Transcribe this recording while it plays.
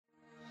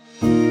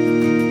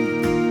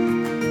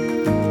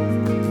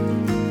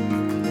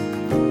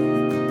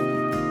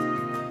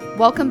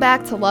Welcome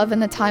back to Love in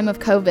the Time of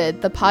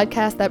COVID, the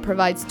podcast that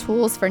provides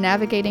tools for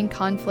navigating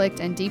conflict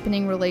and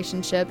deepening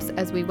relationships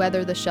as we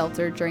weather the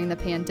shelter during the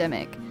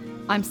pandemic.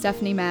 I'm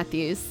Stephanie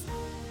Matthews.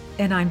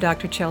 And I'm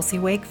Dr. Chelsea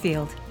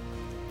Wakefield.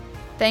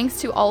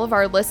 Thanks to all of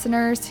our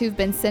listeners who've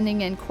been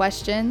sending in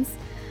questions.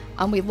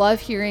 We love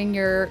hearing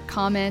your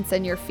comments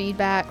and your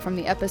feedback from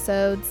the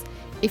episodes.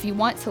 If you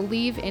want to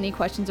leave any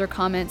questions or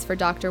comments for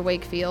Dr.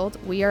 Wakefield,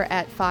 we are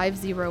at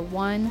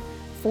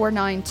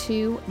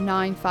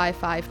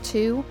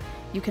 501-492-9552.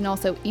 You can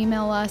also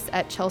email us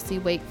at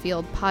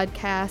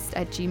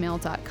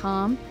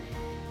chelseawakefieldpodcast@gmail.com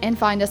and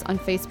find us on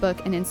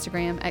Facebook and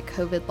Instagram at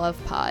COVID Love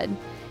Pod.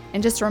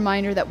 And just a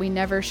reminder that we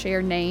never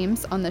share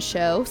names on the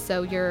show,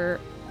 so your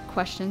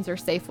questions are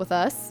safe with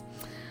us.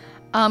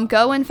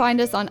 Go and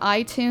find us on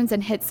iTunes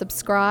and hit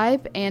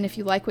subscribe. And if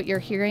you like what you're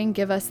hearing,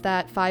 give us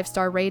that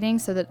 5-star rating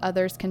so that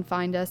others can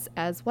find us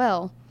as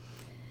well.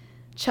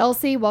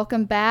 Chelsea,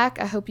 welcome back.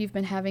 I hope you've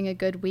been having a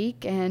good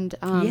week, and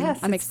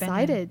yes, I'm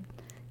excited.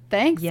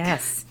 Thanks.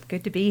 Yes,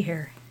 good to be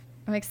here.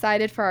 I'm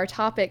excited for our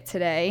topic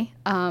today.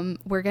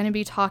 We're going to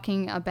be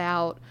talking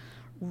about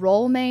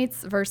role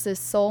mates versus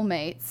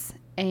soulmates.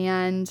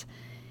 And,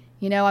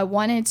 I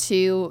wanted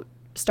to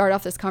start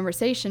off this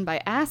conversation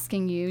by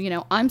asking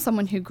you, I'm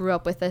someone who grew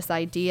up with this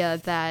idea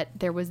that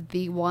there was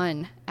the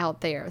one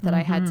out there that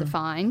I had to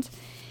find.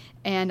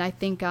 And I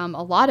think a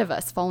lot of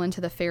us fall into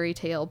the fairy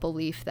tale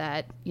belief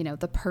that,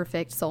 the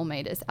perfect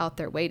soulmate is out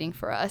there waiting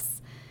for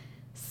us.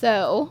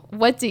 So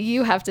what do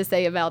you have to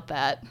say about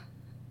that?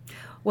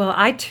 Well,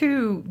 I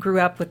too grew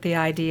up with the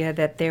idea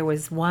that there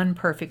was one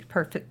perfect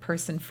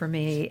person for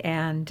me.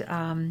 And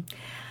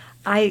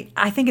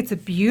I think it's a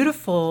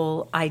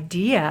beautiful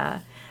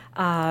idea,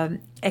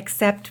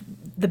 except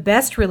the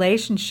best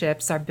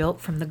relationships are built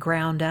from the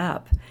ground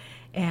up.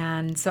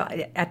 And so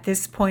at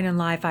this point in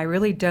life, I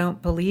really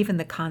don't believe in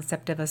the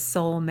concept of a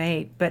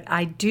soulmate, but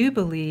I do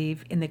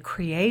believe in the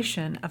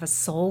creation of a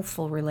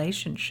soulful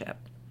relationship.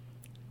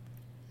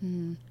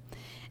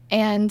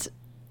 And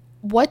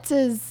what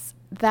does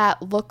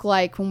that look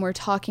like when we're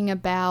talking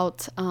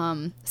about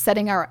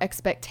setting our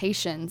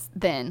expectations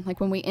then?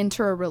 Like when we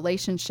enter a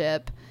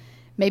relationship,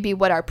 maybe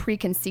what our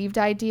preconceived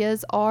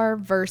ideas are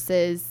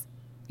versus,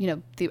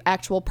 the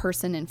actual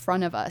person in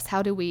front of us.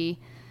 How do we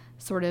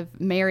sort of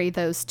marry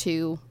those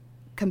two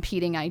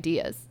competing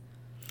ideas?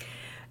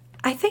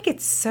 I think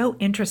it's so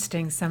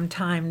interesting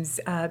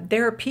sometimes.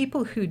 There are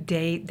people who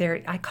date,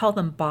 I call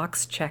them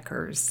box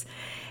checkers.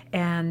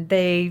 And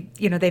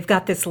they've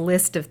got this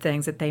list of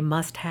things that they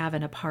must have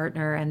in a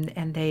partner,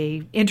 and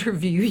they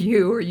interview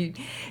you or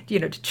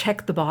to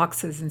check the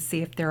boxes and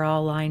see if they're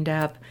all lined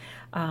up.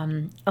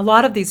 A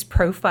lot of these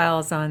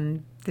profiles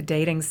on the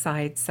dating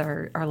sites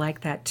are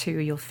like that too.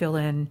 You'll fill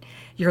in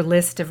your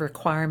list of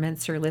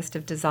requirements, your list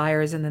of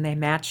desires, and then they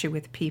match you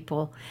with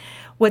people.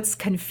 What's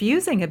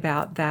confusing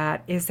about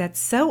that is that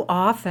so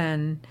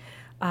often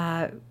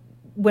and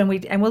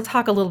we'll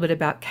talk a little bit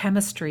about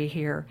chemistry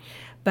here,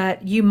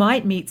 but you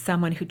might meet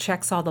someone who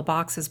checks all the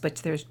boxes, but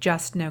there's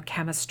just no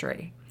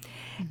chemistry.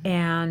 Mm-hmm.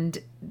 And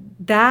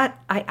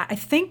that, I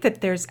think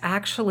that there's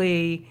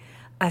actually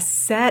a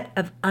set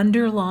of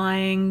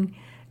underlying,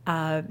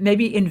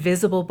 maybe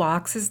invisible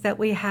boxes that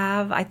we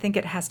have. I think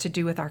it has to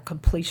do with our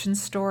completion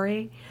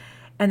story.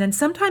 And then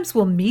sometimes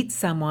we'll meet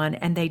someone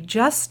and they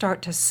just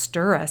start to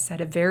stir us at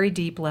a very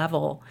deep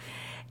level.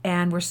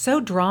 And we're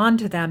so drawn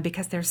to them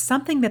because there's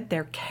something that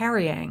they're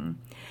carrying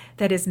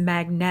that is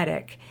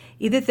magnetic.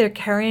 Either they're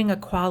carrying a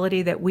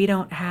quality that we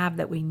don't have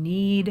that we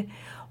need,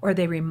 or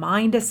they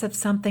remind us of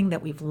something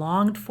that we've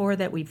longed for,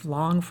 that we've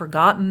long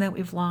forgotten that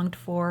we've longed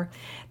for.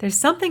 There's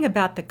something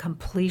about the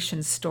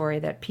completion story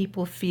that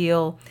people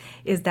feel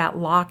is that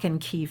lock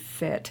and key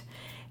fit.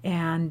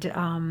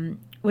 And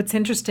what's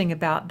interesting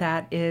about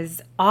that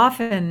is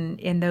often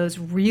in those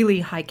really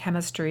high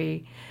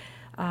chemistry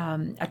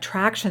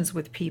attractions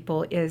with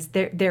people is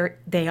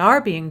they are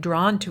being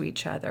drawn to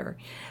each other,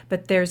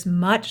 but there's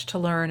much to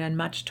learn and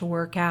much to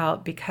work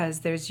out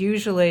because there's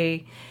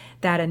usually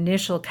that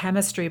initial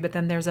chemistry, but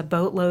then there's a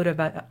boatload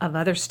of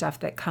other stuff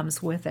that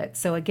comes with it.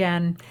 So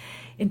again,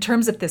 in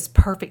terms of this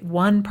perfect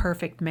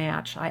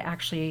match,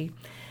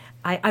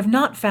 I've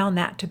not found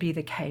that to be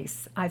the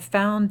case. I've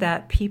found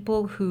that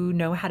people who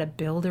know how to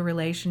build a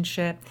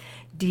relationship,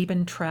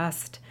 deepen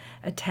trust,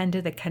 attend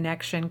to the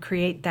connection,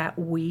 create that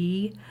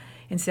we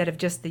instead of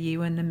just the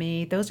you and the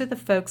me, those are the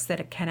folks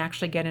that can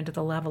actually get into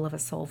the level of a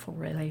soulful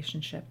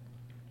relationship.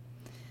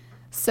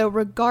 So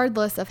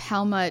regardless of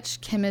how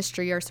much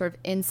chemistry or sort of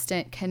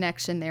instant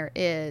connection there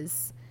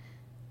is,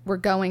 we're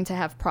going to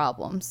have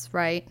problems,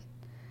 right?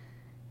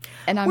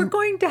 And we're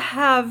going to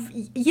have,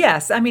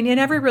 yes. I mean, in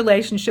every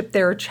relationship,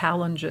 there are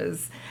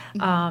challenges.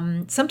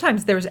 Mm-hmm.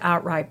 Sometimes there's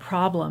outright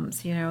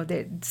problems.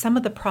 Some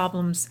of the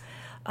problems,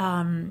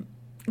 John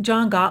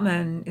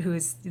Gottman, who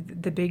is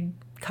the big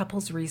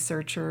couples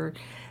researcher,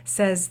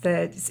 says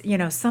that,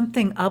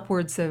 something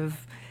upwards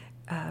of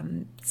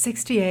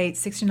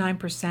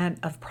 69%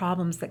 of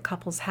problems that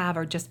couples have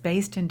are just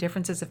based in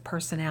differences of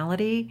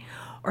personality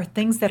or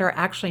things that are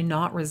actually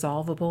not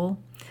resolvable.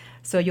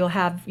 So you'll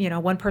have,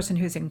 one person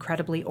who's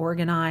incredibly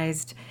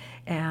organized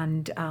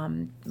and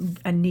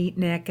a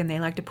neatnik, and they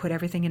like to put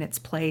everything in its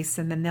place,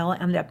 and then they'll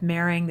end up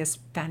marrying this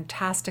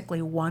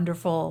fantastically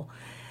wonderful,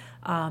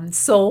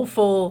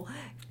 soulful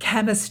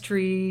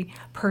chemistry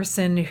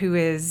person who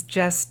is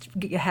just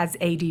has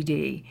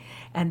ADD,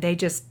 and they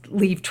just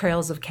leave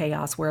trails of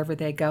chaos wherever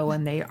they go,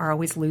 and they are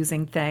always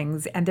losing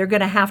things, and they're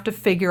going to have to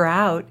figure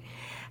out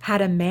how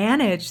to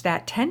manage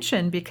that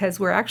tension, because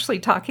we're actually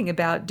talking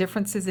about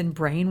differences in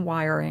brain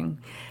wiring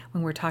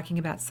when we're talking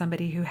about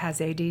somebody who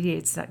has ADD.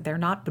 It's not, they're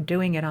not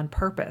doing it on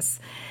purpose.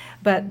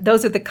 But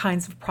those are the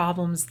kinds of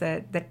problems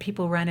that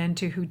people run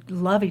into who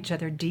love each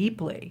other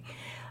deeply.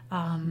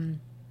 You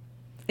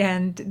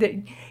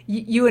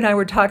and I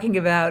were talking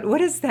about, what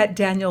is that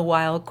Daniel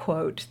Weil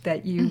quote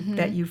that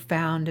you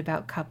found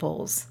about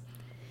couples?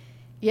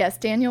 Yes,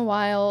 Daniel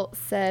Weil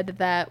said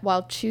that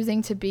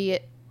choosing to be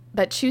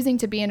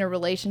in a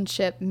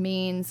relationship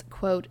means,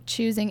 quote,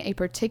 choosing a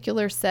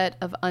particular set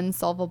of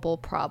unsolvable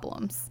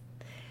problems.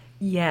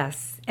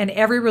 Yes. And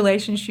every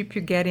relationship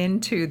you get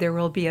into, there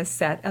will be a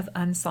set of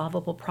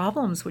unsolvable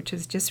problems, which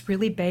is just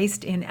really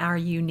based in our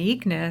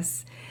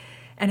uniqueness,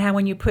 and how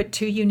when you put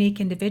two unique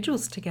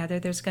individuals together,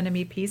 there's going to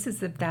be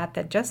pieces of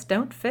that just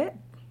don't fit.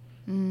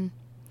 I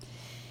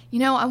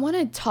want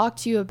to talk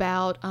to you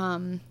about,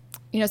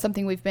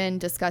 something we've been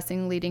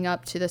discussing leading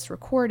up to this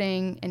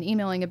recording and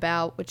emailing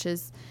about, which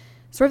is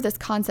sort of this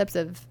concept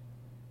of,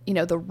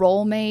 the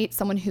role mate,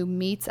 someone who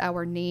meets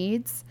our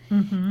needs.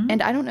 Mm-hmm.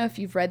 And I don't know if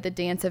you've read The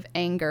Dance of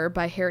Anger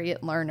by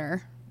Harriet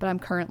Lerner, but I'm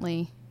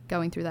currently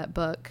going through that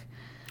book.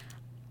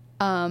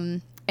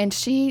 And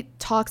she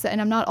talks, and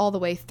I'm not all the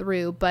way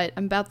through, but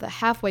I'm about the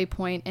halfway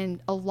point,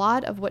 and a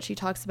lot of what she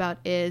talks about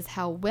is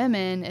how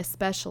women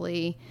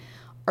especially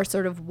are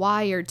sort of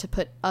wired to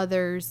put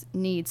others'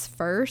 needs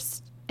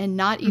first and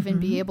not even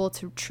be able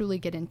to truly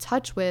get in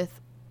touch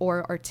with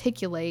or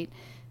articulate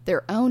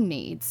their own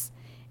needs.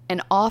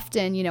 And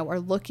often, are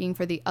looking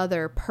for the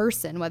other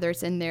person, whether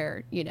it's in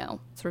their,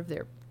 sort of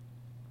their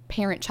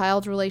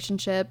parent-child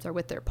relationships or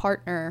with their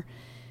partner.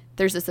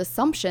 There's this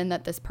assumption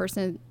that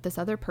this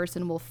other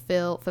person will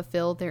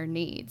fulfill their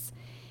needs.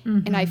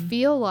 Mm-hmm. And I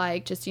feel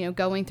like just,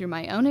 going through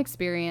my own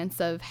experience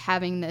of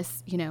having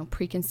this,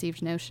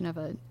 preconceived notion of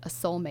a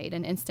soulmate,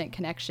 an instant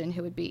connection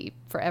who would be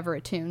forever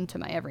attuned to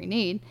my every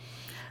need.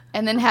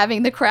 And then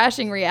having the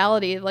crashing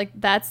reality, like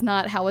that's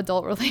not how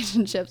adult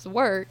relationships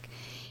work.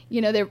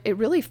 It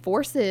really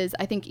forces,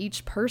 I think,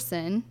 each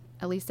person,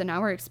 at least in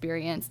our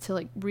experience, to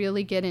like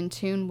really get in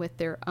tune with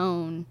their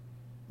own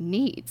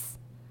needs.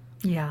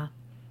 Yeah.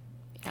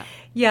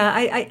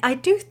 Yeah, I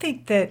do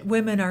think that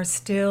women are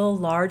still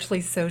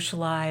largely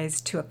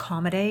socialized to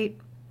accommodate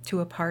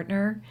to a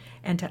partner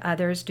and to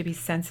others, to be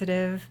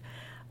sensitive,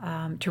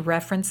 to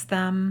reference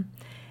them.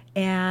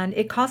 And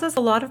it causes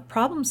a lot of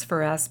problems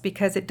for us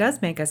because it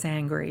does make us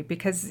angry.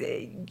 Because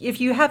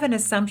if you have an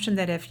assumption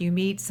that if you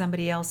meet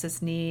somebody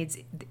else's needs,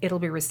 it'll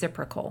be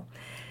reciprocal.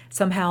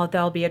 Somehow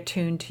they'll be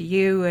attuned to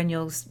you and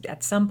you'll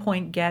at some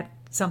point get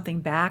something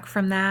back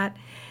from that.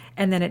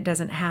 And then it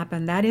doesn't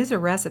happen. That is a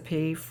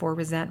recipe for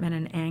resentment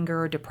and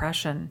anger or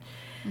depression.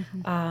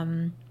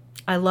 Mm-hmm.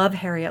 I love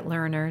Harriet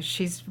Lerner.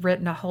 She's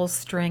written a whole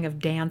string of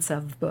dance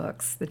of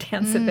books: The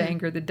Dance of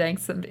Anger, The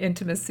Dance of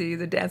Intimacy,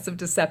 The Dance of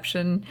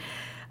Deception.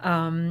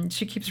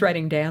 She keeps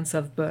writing dance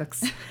of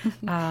books.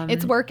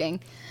 It's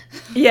working.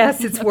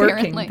 Yes, it's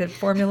working. The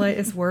formula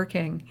is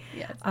working.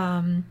 Yes.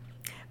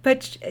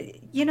 But,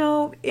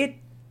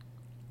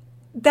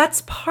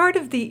 that's part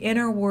of the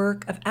inner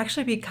work of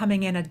actually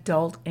becoming an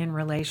adult in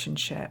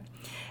relationship.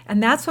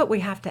 And that's what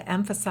we have to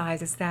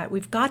emphasize, is that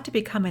we've got to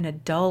become an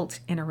adult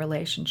in a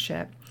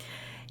relationship.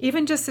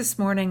 Even just this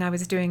morning, I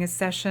was doing a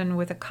session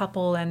with a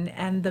couple,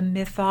 and the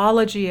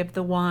mythology of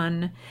the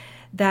one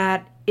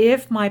that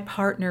if my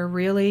partner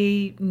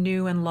really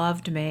knew and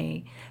loved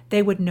me,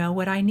 they would know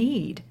what I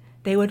need.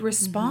 They would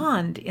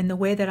respond in the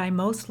way that I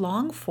most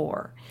long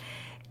for.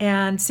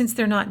 And since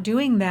they're not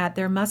doing that,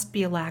 there must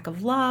be a lack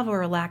of love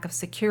or a lack of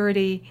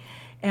security.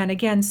 And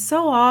again,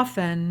 so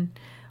often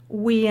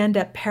we end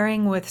up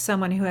pairing with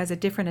someone who has a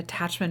different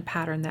attachment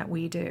pattern that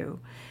we do.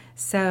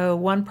 So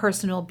one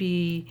person will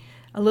be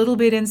a little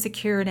bit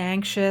insecure and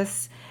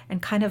anxious and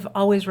kind of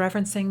always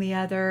referencing the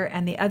other,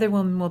 and the other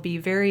one will be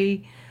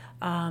very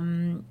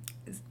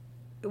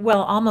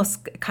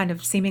almost kind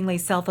of seemingly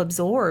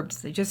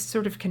self-absorbed. They're just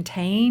sort of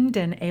contained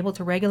and able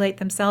to regulate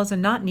themselves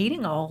and not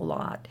needing a whole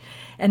lot,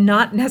 and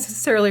not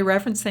necessarily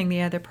referencing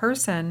the other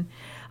person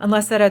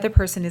unless that other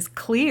person is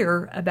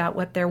clear about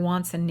what their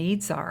wants and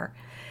needs are.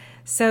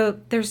 So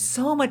there's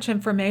so much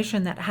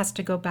information that has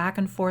to go back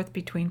and forth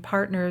between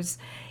partners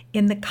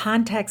in the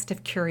context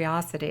of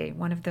curiosity,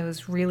 one of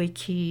those really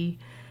key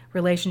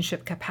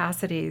relationship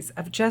capacities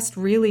of just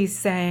really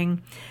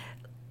saying,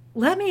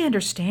 let me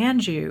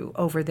understand you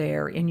over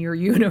there in your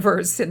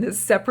universe, in this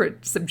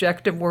separate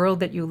subjective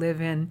world that you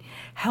live in.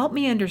 Help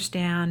me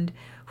understand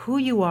who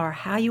you are,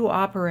 how you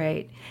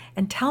operate,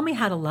 and tell me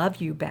how to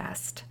love you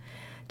best.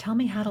 Tell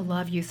me how to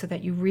love you so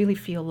that you really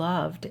feel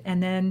loved.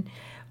 And then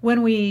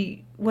when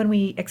we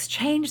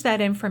exchange that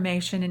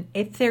information, and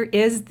if there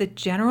is the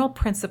general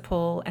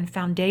principle and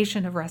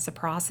foundation of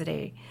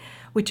reciprocity,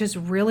 which is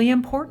really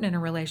important in a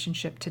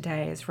relationship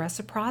today, is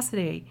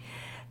reciprocity,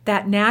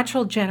 that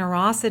natural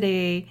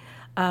generosity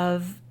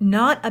of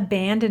not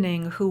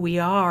abandoning who we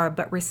are,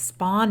 but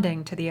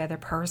responding to the other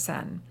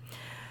person.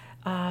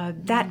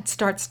 That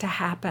starts to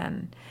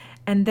happen.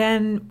 And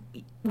then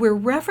we're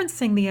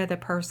referencing the other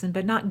person,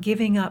 but not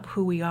giving up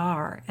who we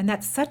are. And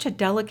that's such a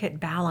delicate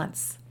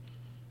balance.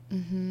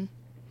 Mm-hmm.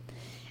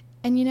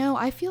 And,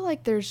 I feel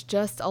like there's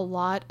just a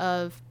lot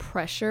of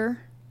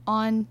pressure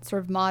on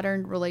sort of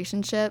modern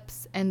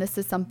relationships. And this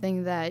is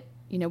something that,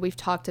 we've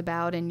talked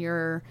about in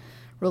your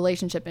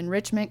relationship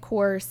enrichment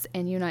course,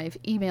 and you and I have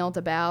emailed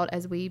about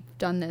as we've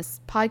done this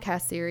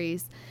podcast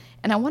series.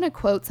 And I want to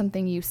quote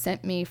something you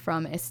sent me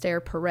from Esther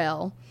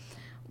Perel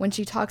when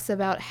she talks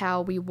about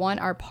how we want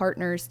our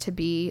partners to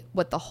be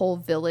what the whole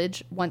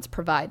village once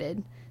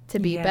provided, to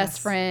be best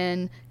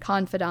friend,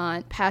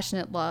 confidant,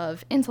 passionate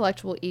love,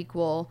 intellectual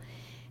equal,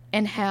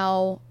 and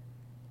how,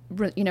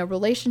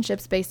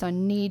 relationships based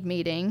on need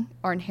meeting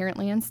are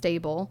inherently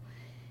unstable.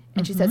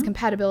 And she says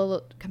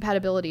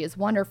compatibility is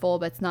wonderful,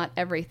 but it's not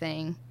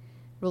everything.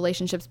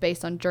 Relationships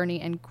based on journey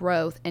and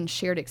growth and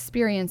shared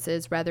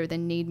experiences rather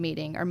than need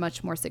meeting are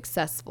much more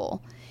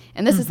successful.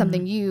 And this is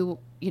something you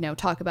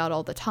talk about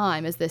all the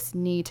time, is this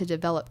need to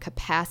develop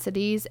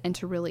capacities and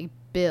to really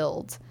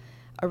build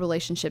a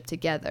relationship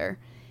together.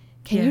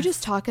 Can you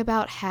just talk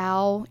about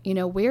how,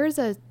 where's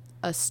a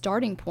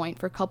starting point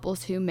for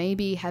couples who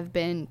maybe have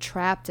been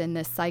trapped in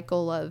this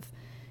cycle of,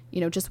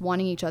 just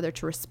wanting each other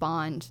to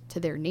respond to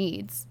their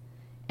needs,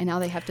 and now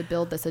they have to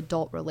build this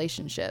adult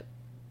relationship?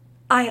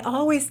 I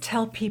always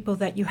tell people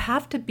that you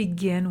have to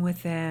begin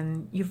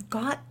within. You've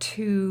got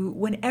to,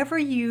 whenever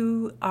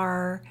you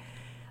are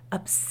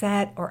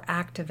upset or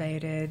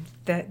activated,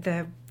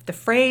 the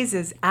phrase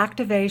is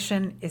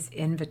activation is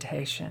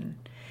invitation.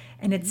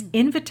 And it's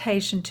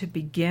invitation to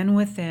begin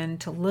within,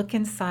 to look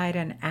inside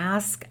and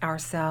ask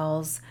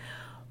ourselves,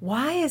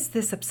 why is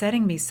this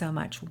upsetting me so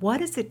much?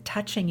 What is it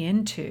touching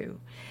into?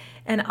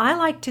 And I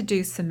like to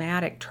do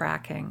somatic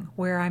tracking,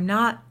 where I'm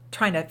not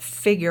trying to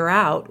figure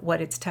out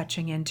what it's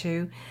touching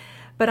into,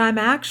 but I'm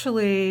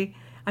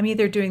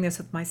either doing this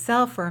with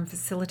myself or I'm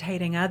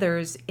facilitating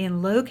others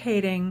in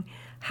locating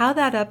how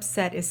that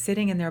upset is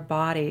sitting in their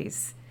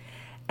bodies,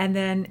 and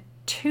then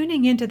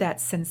tuning into that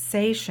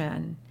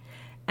sensation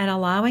and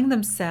allowing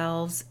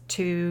themselves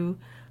to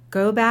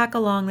go back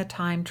along the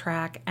time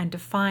track and to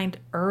find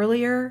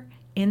earlier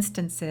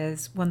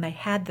instances when they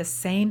had the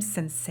same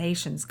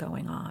sensations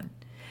going on.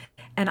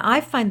 And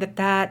I find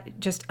that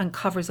just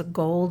uncovers a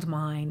gold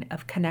mine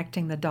of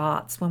connecting the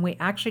dots when we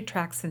actually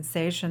track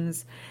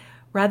sensations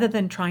rather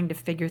than trying to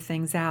figure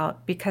things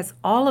out, because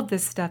all of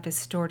this stuff is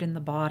stored in the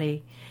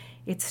body.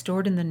 It's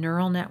stored in the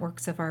neural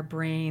networks of our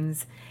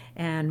brains.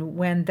 And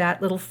when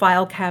that little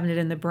file cabinet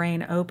in the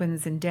brain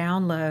opens and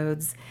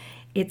downloads,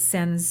 it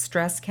sends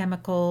stress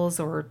chemicals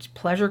or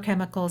pleasure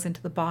chemicals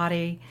into the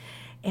body.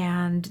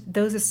 And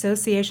those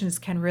associations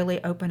can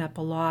really open up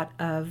a lot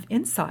of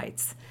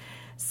insights.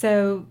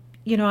 So,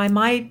 I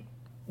might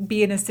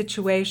be in a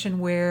situation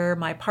where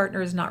my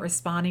partner is not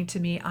responding to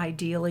me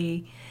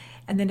ideally.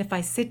 And then if I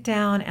sit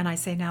down and I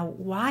say, now,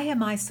 why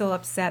am I so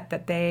upset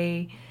that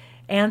they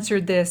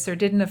answered this or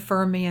didn't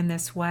affirm me in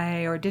this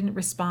way or didn't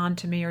respond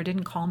to me or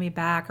didn't call me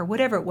back or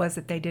whatever it was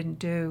that they didn't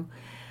do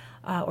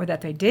or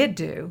that they did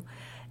do,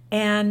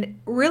 and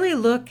really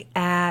look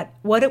at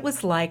what it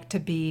was like to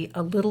be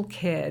a little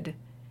kid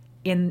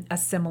in a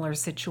similar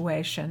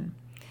situation.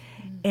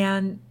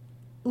 And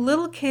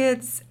little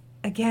kids,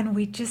 again,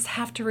 we just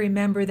have to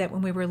remember that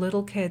when we were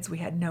little kids, we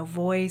had no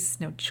voice,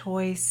 no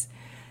choice,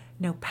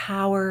 no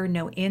power,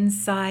 no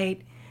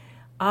insight.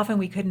 Often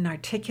we couldn't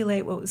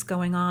articulate what was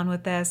going on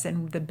with us,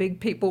 and the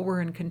big people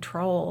were in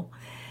control.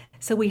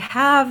 So we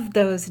have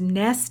those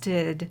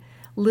nested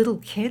little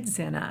kids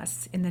in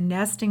us, in the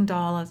nesting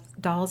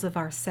dolls of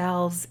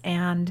ourselves.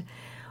 And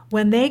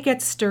when they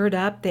get stirred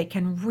up, they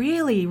can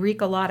really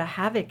wreak a lot of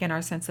havoc in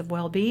our sense of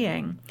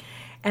well-being.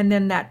 And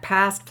then that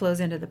past flows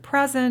into the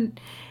present,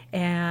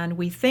 and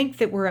we think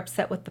that we're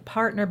upset with the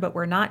partner, but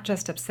we're not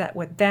just upset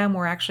with them,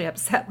 we're actually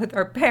upset with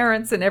our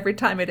parents and every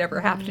time it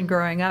ever happened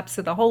growing up.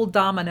 So the whole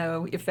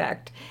domino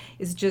effect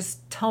is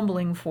just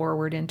tumbling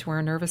forward into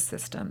our nervous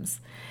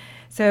systems.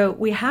 So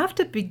we have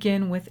to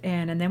begin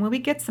within, and then when we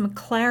get some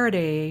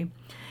clarity,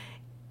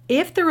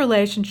 if the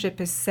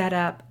relationship is set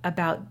up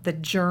about the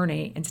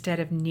journey instead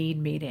of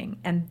need meeting,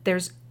 and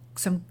there's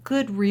some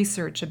good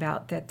research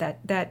about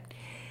that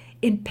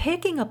in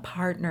picking a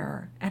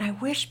partner, and I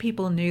wish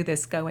people knew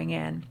this going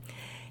in,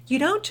 you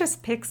don't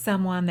just pick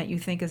someone that you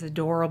think is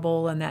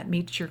adorable and that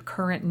meets your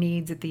current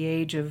needs at the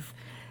age of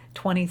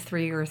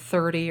 23 or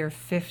 30 or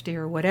 50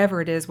 or whatever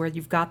it is where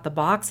you've got the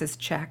boxes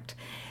checked.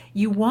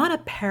 You want to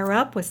pair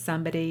up with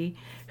somebody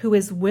who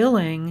is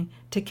willing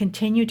to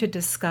continue to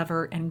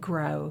discover and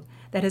grow.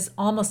 That is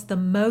almost the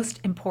most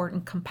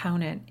important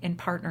component in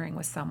partnering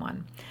with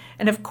someone.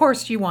 And of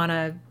course, you want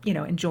to,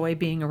 enjoy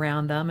being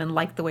around them and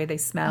like the way they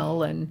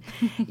smell and,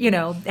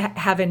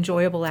 have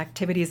enjoyable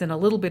activities and a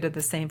little bit of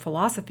the same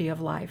philosophy of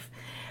life.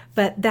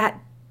 But that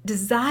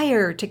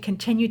desire to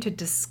continue to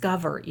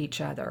discover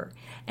each other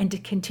and to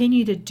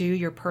continue to do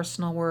your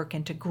personal work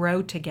and to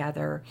grow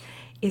together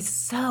is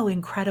so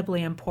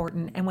incredibly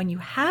important. And when you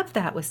have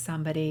that with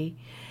somebody,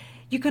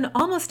 you can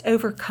almost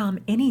overcome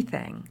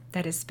anything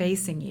that is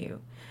facing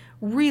you.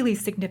 Really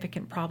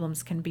significant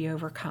problems can be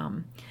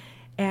overcome.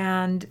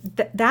 And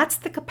that's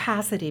the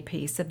capacity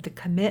piece of the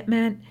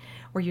commitment,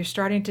 where you're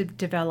starting to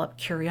develop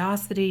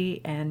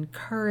curiosity and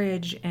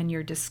courage, and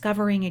you're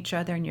discovering each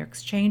other and you're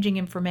exchanging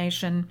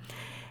information.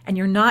 And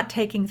you're not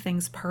taking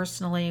things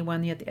personally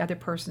when the other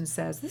person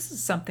says, this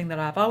is something that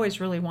I've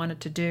always really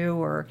wanted to do,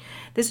 or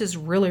this is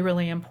really,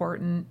 really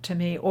important to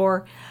me,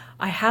 or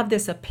I have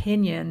this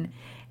opinion,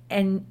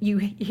 and you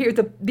hear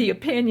the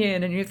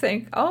opinion and you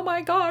think, oh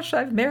my gosh,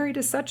 I've married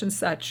a such and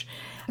such.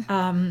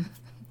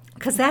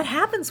 Because that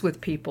happens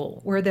with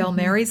people, where they'll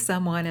marry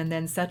someone and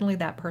then suddenly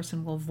that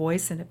person will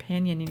voice an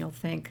opinion and you'll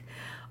think,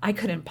 I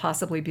couldn't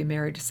possibly be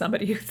married to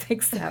somebody who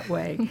thinks that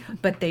way.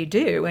 But they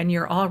do, and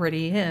you're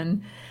already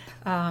in.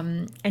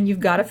 And you've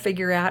got to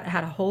figure out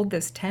how to hold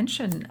this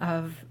tension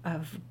of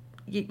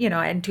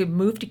and to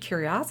move to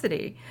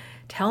curiosity.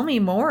 Tell me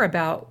more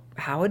about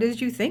how it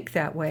is you think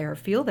that way or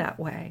feel that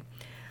way.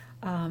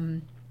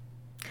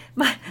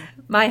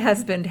 My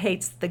husband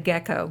hates the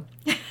gecko.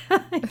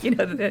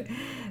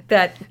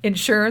 That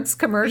insurance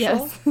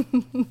commercial.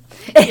 Yes.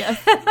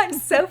 Yes. I'm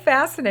so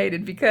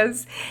fascinated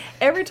because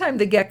every time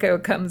the gecko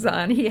comes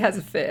on, he has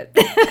a fit.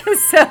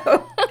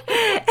 So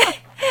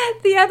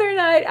the other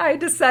night, I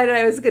decided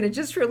I was going to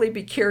just really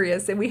be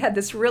curious, and we had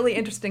this really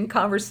interesting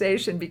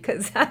conversation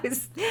because I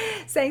was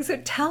saying, so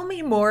tell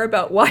me more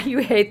about why you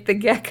hate the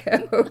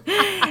gecko.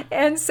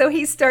 And so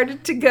he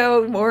started to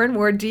go more and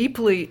more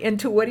deeply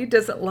into what he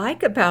doesn't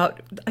like about,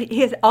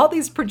 he had all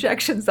these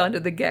projections onto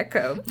the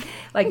gecko.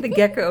 Like the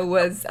gecko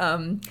was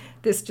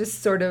this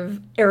just sort of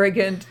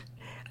arrogant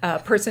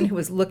person who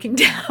was looking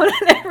down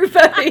on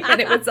everybody,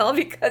 and it was all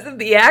because of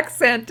the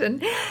accent.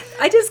 And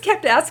I just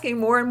kept asking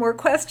more and more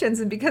questions,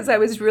 and because I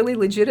was really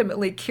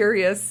legitimately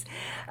curious,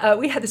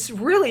 we had this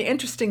really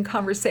interesting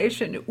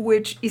conversation,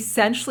 which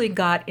essentially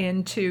got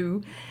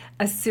into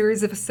a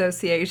series of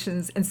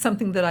associations and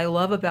something that I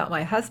love about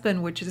my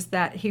husband, which is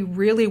that he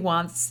really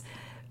wants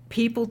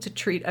people to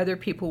treat other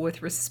people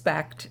with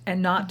respect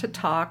and not to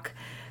talk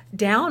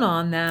down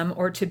on them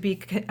or to be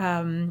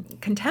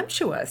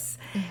contemptuous.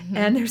 Mm-hmm.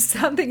 And there's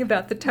something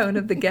about the tone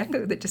of the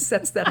gecko that just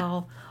sets that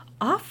all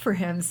off for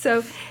him.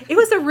 So it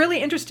was a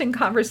really interesting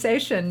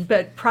conversation,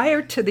 but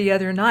prior to the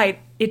other night,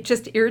 it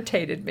just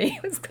irritated me.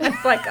 It was kind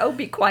of like, oh,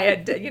 be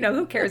quiet.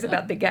 Who cares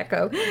about the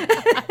gecko?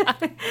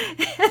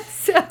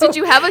 So, did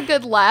you have a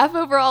good laugh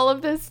over all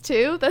of this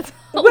too? That's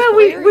well,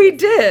 we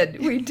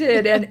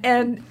did.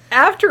 And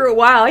after a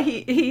while,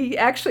 he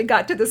actually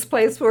got to this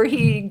place where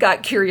he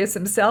got curious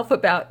himself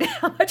about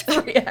how much of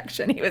a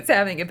reaction he was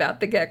having about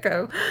the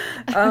gecko.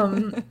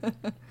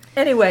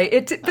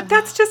 Anyway, but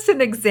that's just an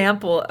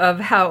example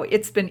of how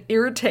it's been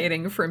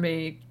irritating for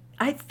me,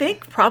 I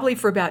think probably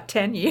for about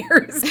 10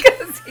 years,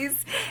 because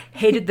he's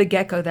hated the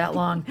gecko that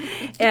long.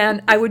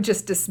 And I would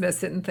just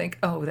dismiss it and think,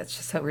 oh, that's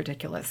just so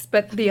ridiculous.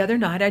 But the other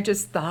night I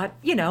just thought,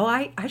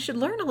 I should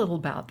learn a little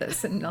about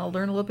this, and I'll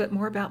learn a little bit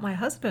more about my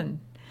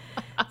husband.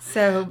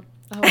 So,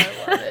 oh, I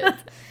love it.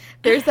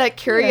 There's that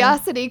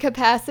curiosity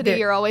capacity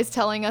you're always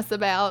telling us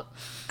about.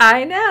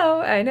 I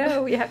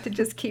know. We have to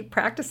just keep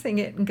practicing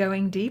it and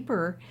going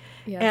deeper.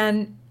 Yes.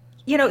 And,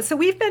 so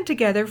we've been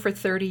together for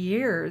 30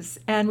 years,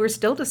 and we're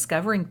still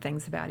discovering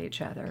things about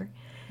each other,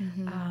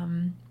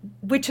 mm-hmm.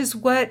 Which is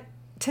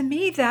to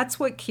me, that's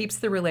what keeps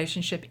the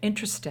relationship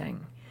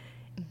interesting.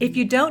 Mm-hmm. If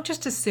you don't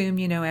just assume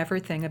you know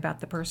everything about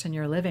the person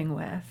you're living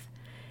with,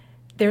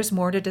 there's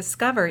more to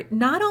discover.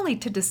 Not only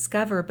to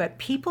discover, but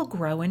people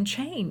grow and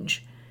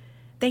change.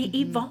 They mm-hmm.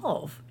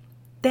 evolve.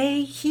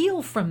 They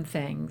heal from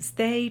things.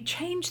 They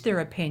change their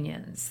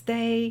opinions.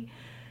 They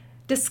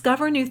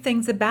discover new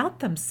things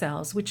about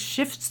themselves, which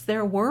shifts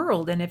their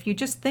world. And if you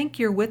just think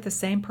you're with the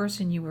same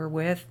person you were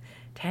with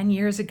 10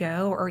 years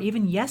ago or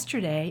even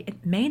yesterday,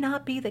 it may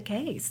not be the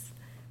case.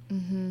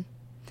 Mm-hmm.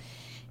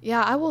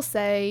 Yeah, I will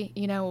say,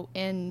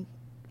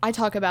 I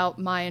talk about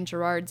my and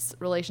Gerard's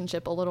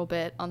relationship a little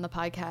bit on the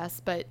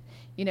podcast, but,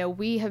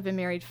 we have been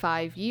married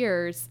 5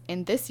 years,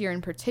 and this year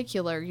in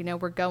particular,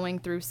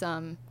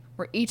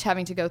 we're each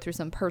having to go through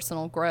some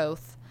personal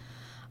growth.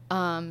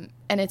 And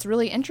it's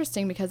really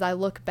interesting because I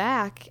look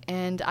back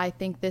and I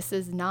think this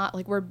is not,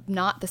 we're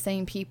not the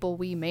same people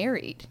we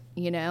married,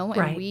 and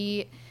right.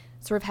 We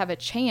sort of have a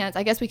chance.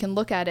 I guess we can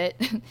look at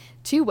it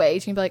two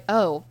ways. You can be like,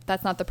 oh,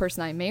 that's not the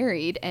person I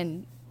married,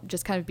 and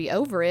just kind of be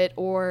over it.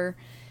 Or,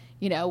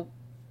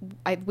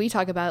 we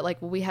talk about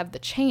it we have the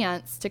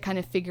chance to kind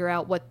of figure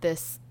out what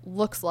this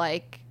looks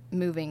like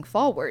moving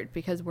forward,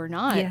 because we're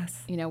not,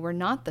 Yes. we're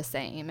not the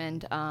same.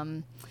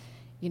 And,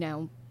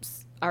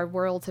 our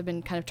worlds have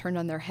been kind of turned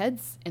on their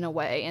heads in a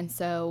way. And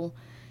so,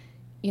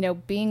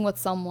 being with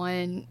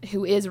someone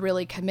who is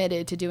really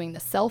committed to doing the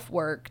self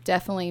work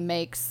definitely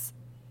makes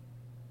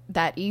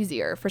that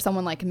easier for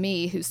someone like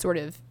me who sort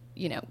of,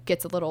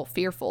 gets a little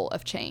fearful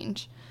of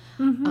change.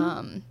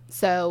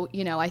 So,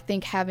 I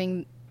think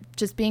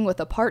just being with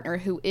a partner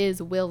who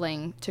is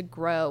willing to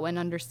grow and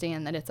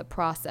understand that it's a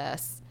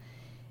process.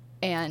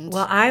 And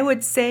Well, I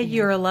would say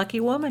you're a lucky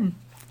woman.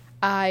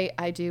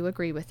 I do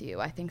agree with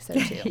you. I think so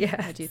too. Yes.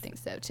 I do think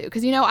so too.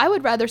 Because, I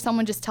would rather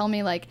someone just tell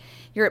me, like,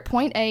 you're at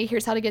point A,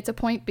 here's how to get to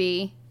point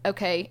B.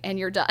 Okay. And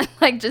you're done.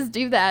 Like, just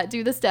do that,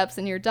 do the steps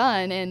and you're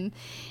done. And,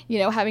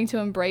 having to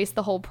embrace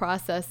the whole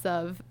process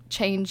of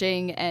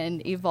changing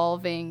and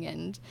evolving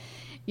and,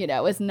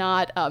 is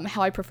not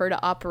how I prefer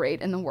to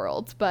operate in the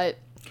world. But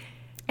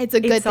it's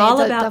a good thing.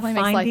 It definitely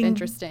makes life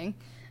interesting.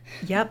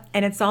 Yep.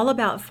 And it's all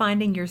about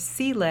finding your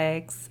sea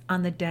legs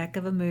on the deck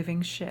of a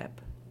moving ship.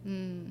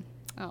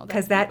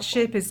 Because that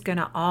ship is going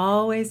to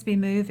always be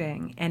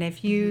moving. And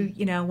if you,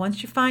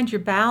 once you find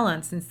your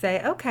balance and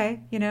say,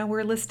 okay,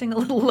 we're listing a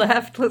little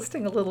left,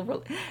 listing a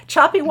little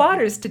choppy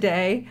waters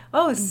today.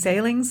 Oh,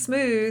 sailing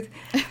smooth.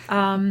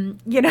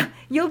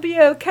 You'll be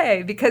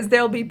okay, because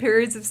there'll be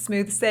periods of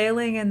smooth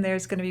sailing and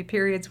there's going to be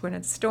periods when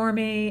it's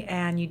stormy,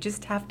 and you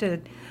just have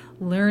to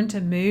learn to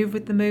move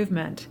with the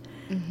movement.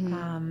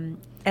 And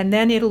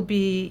then it'll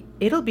be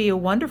a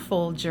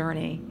wonderful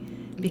journey,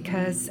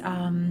 because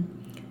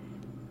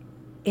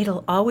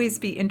it'll always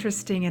be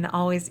interesting, and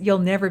you'll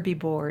never be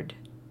bored.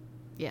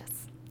 Yes.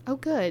 Oh,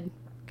 good.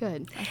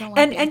 Good. I don't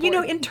like and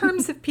in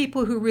terms of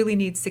people who really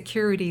need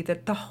security,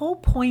 that the whole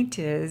point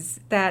is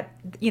that,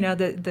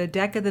 the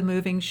deck of the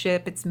moving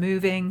ship, it's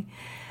moving.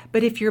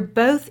 But if you're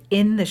both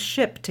in the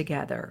ship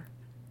together,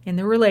 in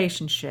the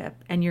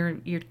relationship, and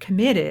you're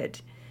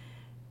committed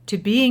to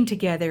being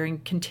together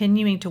and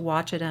continuing to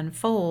watch it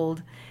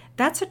unfold,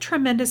 that's a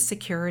tremendous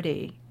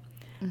security.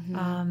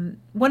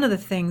 One of the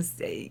things,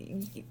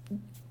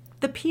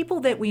 the people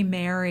that we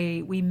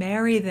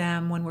marry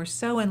them when we're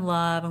so in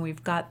love and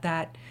we've got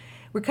that,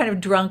 we're kind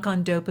of drunk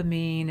on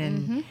dopamine,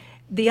 and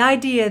the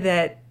idea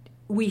that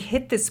we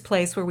hit this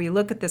place where we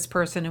look at this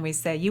person and we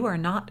say, you are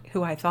not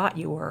who I thought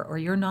you were, or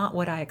you're not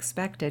what I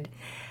expected.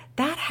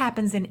 That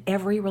happens in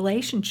every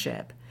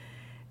relationship,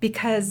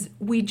 because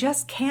we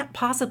just can't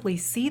possibly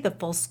see the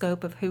full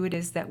scope of who it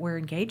is that we're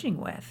engaging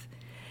with.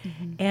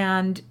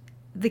 And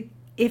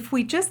if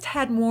we just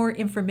had more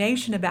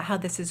information about how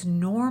this is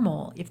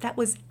normal, if that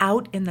was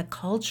out in the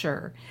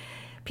culture,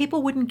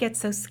 people wouldn't get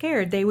so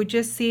scared. They would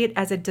just see it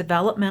as a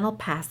developmental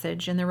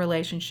passage in the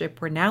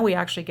relationship, where now we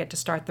actually get to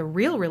start the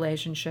real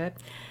relationship,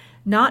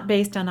 not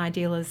based on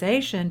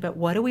idealization, but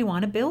what do we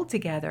want to build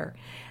together?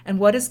 And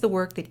what is the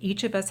work that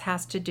each of us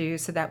has to do,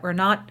 so that we're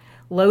not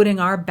loading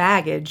our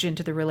baggage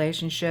into the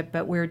relationship,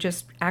 but we're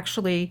just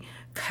actually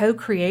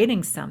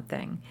co-creating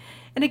something.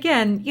 And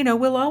again,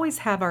 we'll always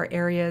have our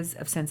areas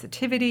of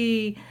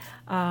sensitivity.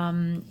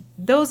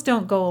 Those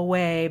don't go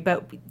away.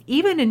 But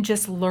even in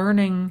just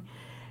learning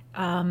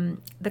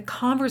the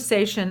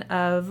conversation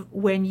of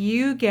when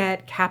you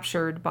get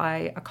captured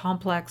by a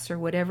complex or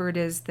whatever it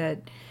is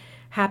that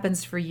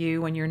happens for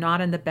you when you're not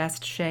in the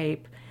best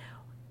shape,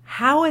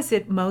 how is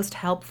it most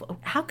helpful?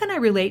 How can I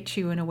relate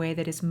to you in a way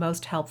that is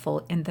most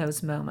helpful in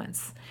those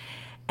moments?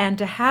 And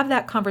to have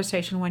that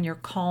conversation when you're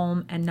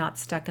calm and not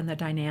stuck in the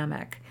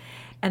dynamic.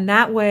 And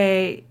that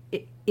way,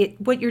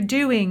 what you're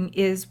doing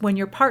is, when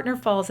your partner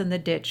falls in the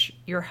ditch,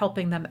 you're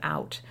helping them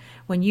out.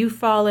 When you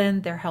fall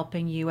in, they're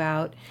helping you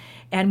out.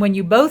 And when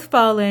you both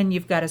fall in,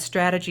 you've got a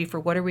strategy for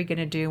what are we going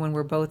to do when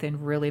we're both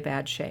in really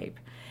bad shape.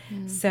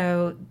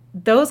 So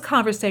those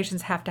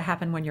conversations have to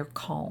happen when you're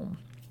calm.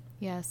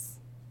 Yes.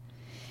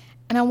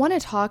 And I want to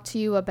talk to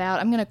you about,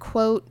 I'm going to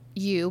quote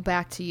you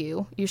back to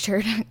you. You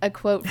shared a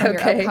quote from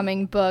your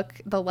upcoming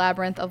book, The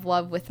Labyrinth of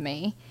Love, with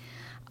me.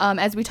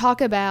 As we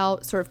talk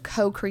about sort of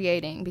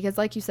co-creating, because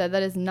like you said,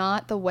 that is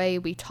not the way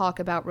we talk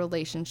about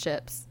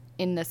relationships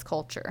in this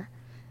culture.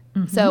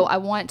 So I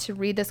want to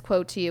read this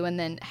quote to you and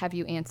then have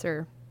you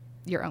answer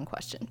your own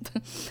question.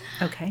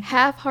 Okay.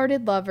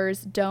 Half-hearted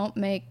lovers don't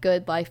make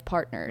good life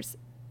partners.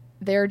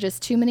 There are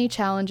just too many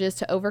challenges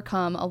to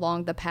overcome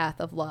along the path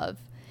of love.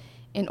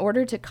 In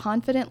order to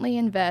confidently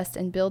invest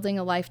in building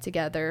a life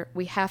together,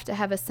 we have to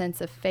have a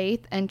sense of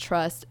faith and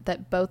trust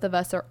that both of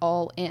us are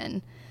all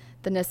in.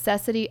 The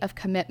necessity of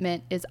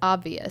commitment is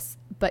obvious,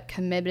 but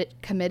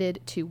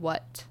committed to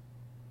what?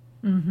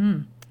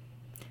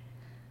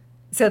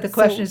 So the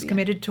question is,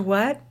 committed to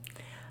what?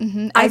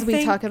 As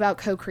we talk about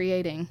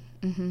co-creating.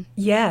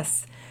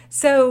 Yes.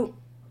 So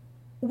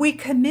we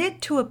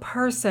commit to a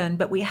person,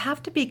 but we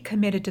have to be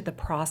committed to the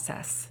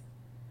process.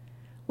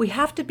 We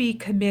have to be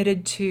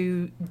committed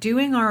to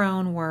doing our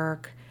own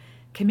work,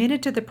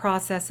 committed to the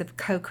process of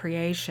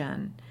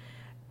co-creation.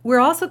 We're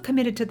also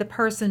committed to the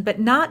person, but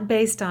not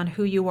based on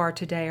who you are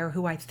today or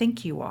who I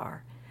think you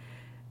are,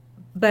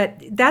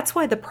 But that's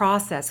why the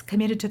process,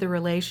 committed to the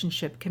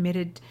relationship,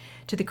 committed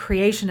to the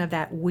creation of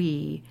that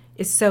we,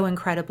 is so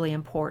incredibly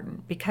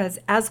important. Because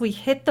as we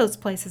hit those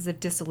places of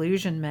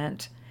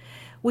disillusionment,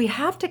 we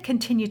have to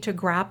continue to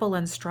grapple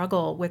and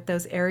struggle with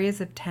those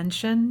areas of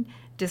tension,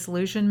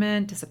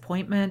 disillusionment,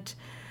 disappointment.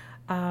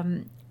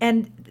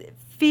 And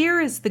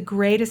fear is the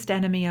greatest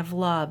enemy of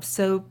love.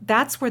 So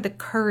that's where the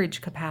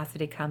courage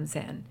capacity comes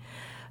in,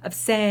 of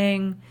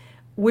saying,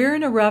 we're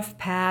in a rough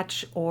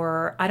patch,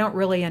 or I don't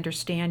really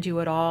understand you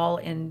at all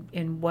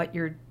in what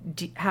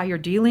how you're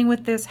dealing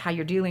with this, how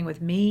you're dealing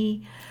with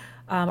me,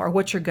 or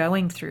what you're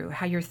going through,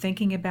 how you're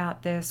thinking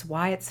about this,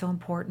 why it's so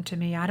important to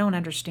me. I don't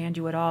understand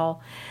you at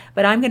all,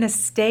 but I'm going to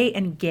stay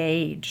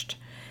engaged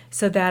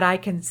so that I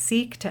can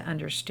seek to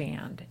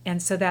understand,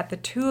 and so that the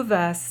two of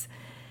us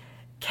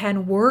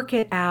can work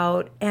it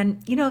out.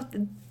 And,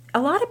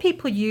 a lot of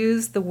people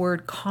use the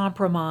word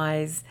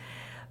compromise,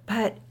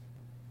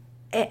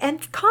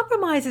 and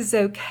compromise is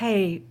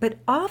okay, but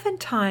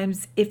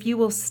oftentimes, if you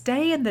will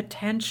stay in the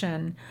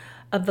tension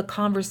of the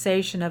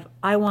conversation of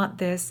I want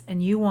this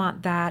and you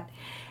want that,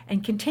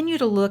 and continue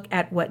to look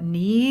at what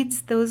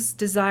needs those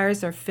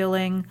desires are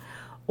filling,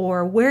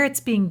 or where it's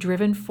being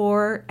driven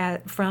from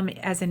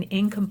as an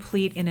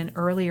incomplete in an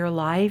earlier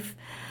life,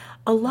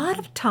 a lot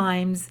of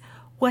times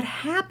what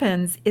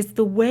happens is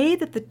the way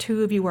that the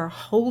two of you are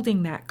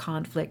holding that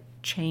conflict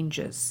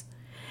changes.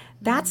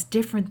 That's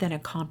different than a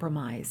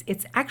compromise.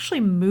 It's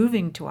actually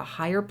moving to a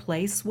higher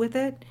place with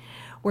it,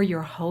 where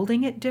you're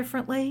holding it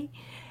differently.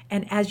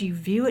 And as you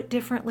view it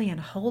differently and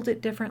hold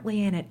it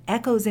differently, and it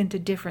echoes into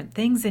different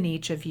things in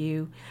each of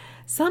you,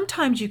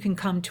 sometimes you can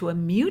come to a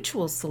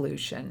mutual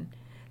solution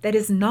that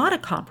is not a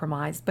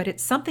compromise, but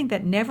it's something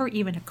that never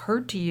even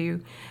occurred to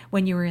you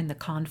when you were in the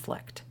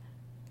conflict.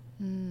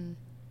 And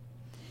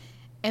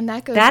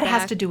that goes That back,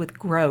 has to do with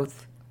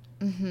growth.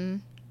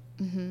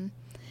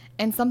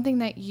 and something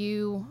that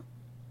you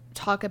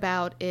talk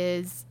about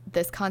is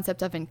this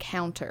concept of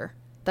encounter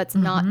that's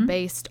not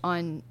based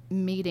on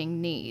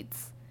meeting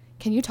needs.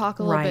 Can you talk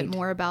a little bit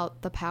more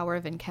about the power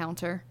of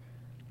encounter?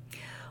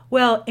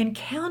 Well,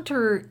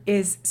 encounter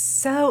is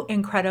so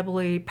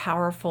incredibly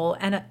powerful.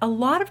 And a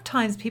lot of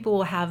times people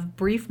will have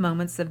brief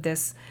moments of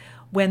this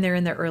when they're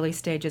in the early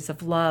stages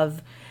of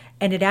love.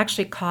 And it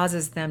actually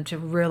causes them to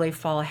really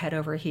fall head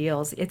over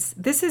heels.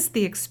 This is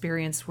the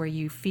experience where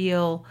you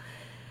feel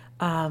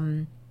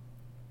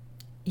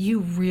you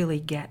really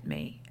get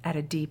me at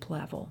a deep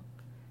level.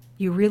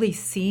 You really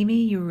see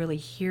me, you really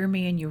hear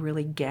me, and you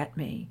really get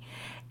me.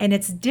 And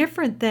it's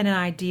different than an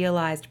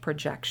idealized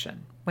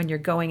projection when you're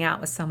going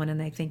out with someone and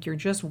they think you're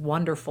just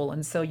wonderful.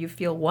 And so you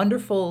feel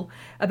wonderful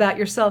about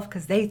yourself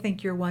because they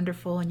think you're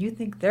wonderful and you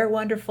think they're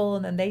wonderful.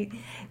 And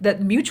then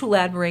that mutual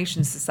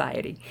admiration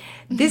society.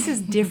 This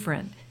is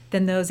different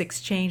than those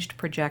exchanged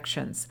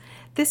projections.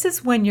 This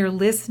is when you're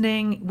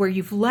listening, where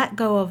you've let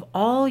go of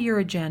all your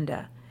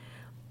agenda,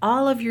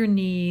 all of your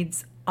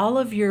needs, all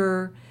of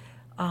your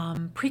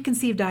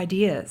preconceived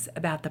ideas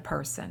about the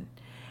person.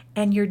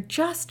 And you're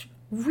just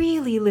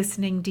really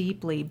listening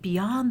deeply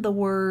beyond the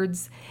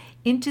words,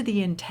 into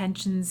the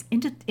intentions,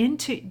 into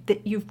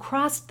that you've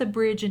crossed the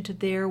bridge into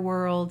their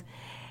world,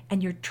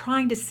 and you're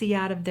trying to see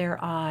out of their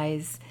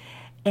eyes,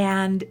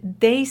 and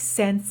they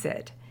sense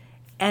it.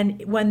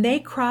 And when they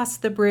cross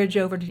the bridge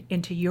over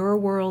into your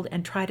world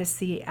and try to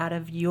see out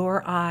of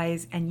your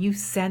eyes, and you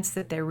sense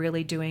that they're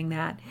really doing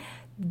that,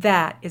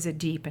 that is a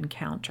deep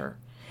encounter.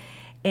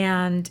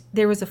 And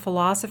there was a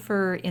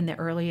philosopher in the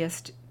early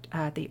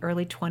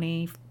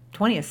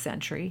 20th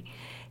century.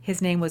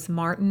 His name was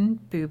Martin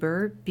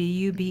Buber,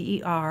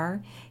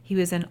 Buber. He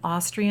was an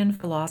Austrian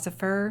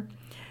philosopher,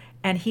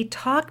 and he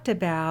talked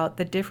about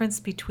the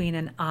difference between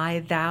an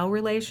I-thou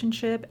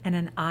relationship and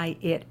an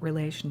I-it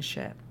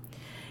relationship.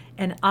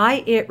 An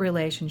I-it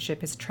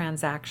relationship is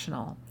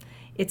transactional.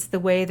 It's the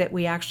way that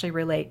we actually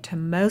relate to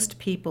most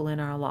people in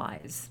our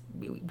lives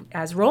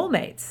as role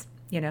mates.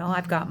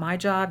 I've got my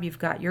job, you've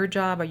got your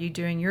job. Are you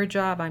doing your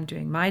job? I'm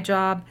doing my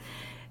job.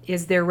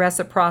 Is there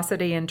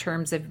reciprocity in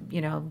terms of,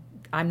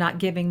 I'm not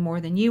giving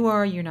more than you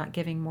are, you're not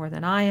giving more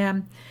than I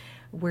am.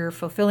 We're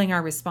fulfilling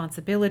our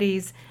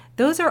responsibilities.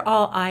 Those are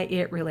all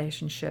I-it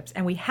relationships,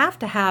 and we have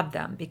to have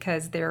them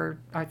because there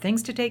are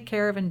things to take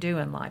care of and do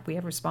in life. We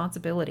have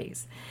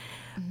responsibilities.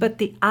 But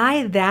the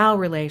I-thou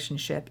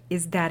relationship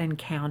is that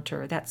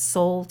encounter, that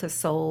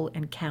soul-to-soul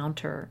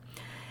encounter.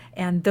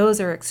 And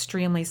those are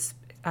extremely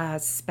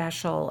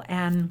special.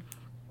 And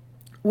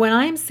when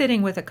I'm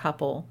sitting with a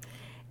couple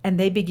and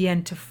they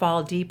begin to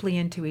fall deeply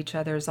into each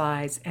other's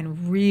eyes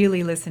and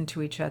really listen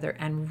to each other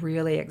and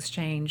really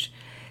exchange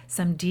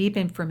some deep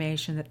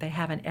information that they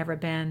haven't ever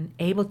been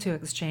able to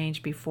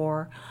exchange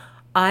before,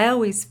 I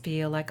always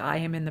feel like I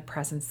am in the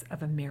presence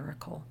of a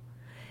miracle.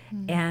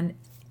 And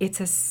it's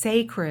a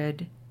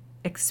sacred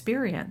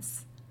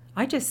experience.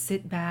 I just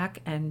sit back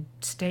and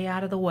stay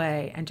out of the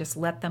way and just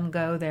let them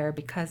go there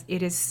because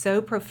it is so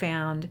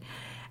profound.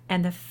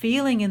 And the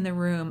feeling in the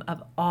room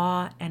of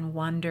awe and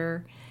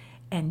wonder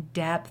and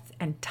depth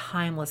and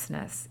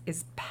timelessness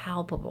is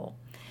palpable.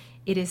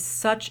 It is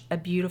such a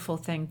beautiful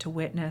thing to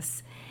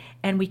witness.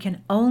 And we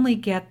can only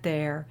get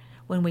there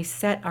when we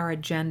set our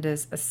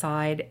agendas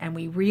aside and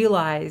we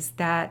realize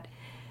that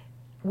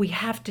we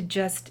have to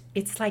just,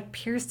 it's like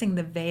piercing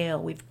the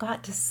veil. We've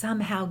got to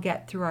somehow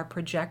get through our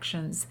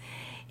projections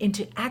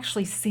into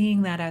actually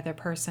seeing that other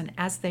person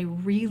as they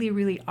really,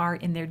 really are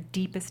in their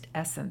deepest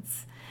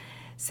essence.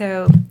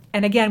 So,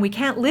 and again, we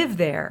can't live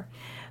there.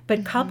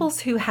 But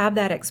couples who have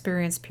that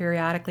experience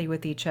periodically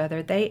with each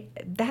other,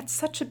 that's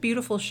such a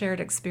beautiful shared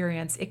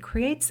experience. It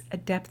creates a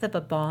depth of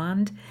a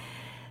bond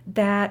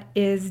that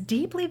is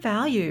deeply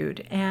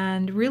valued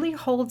and really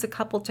holds a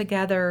couple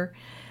together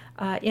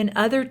in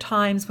other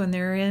times when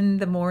they're in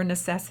the more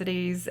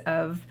necessities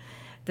of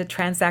the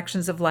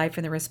transactions of life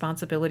and the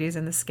responsibilities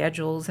and the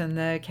schedules and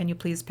the can you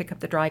please pick up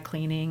the dry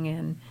cleaning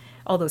and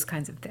all those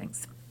kinds of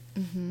things.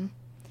 Mm-hmm.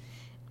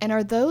 And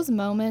are those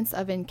moments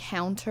of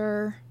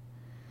encounter,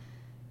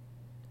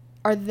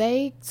 are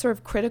they sort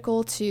of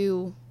critical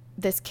to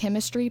this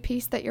chemistry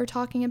piece that you're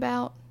talking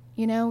about?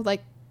 You know,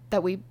 like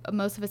that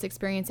most of us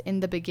experience in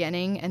the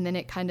beginning, and then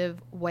it kind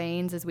of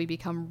wanes as we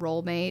become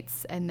role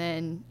mates. And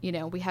then, you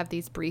know, we have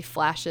these brief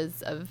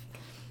flashes of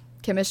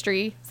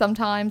chemistry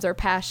sometimes, or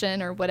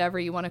passion, or whatever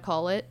you want to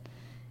call it.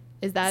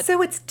 Is that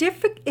so?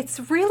 It's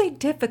really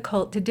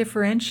difficult to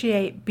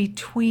differentiate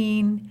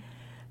between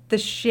the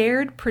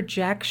shared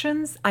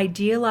projections,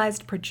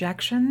 idealized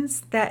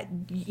projections that,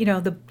 you know,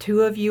 the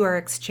two of you are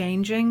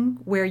exchanging,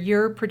 where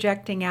you're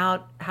projecting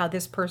out how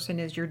this person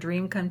is your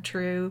dream come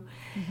true,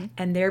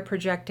 and they're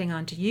projecting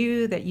onto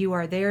you that you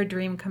are their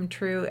dream come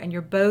true, and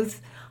you're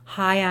both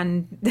high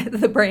on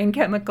the brain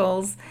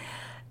chemicals.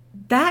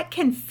 That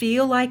can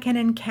feel like an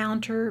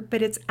encounter,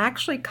 but it's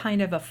actually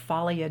kind of a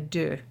folie à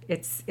deux.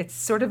 It's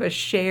sort of a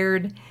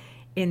shared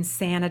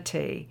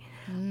insanity.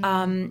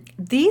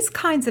 These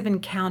kinds of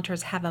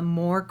encounters have a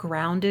more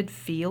grounded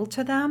feel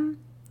to them.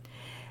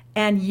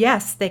 And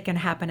yes, they can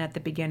happen at the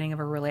beginning of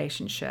a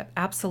relationship.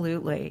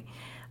 Absolutely.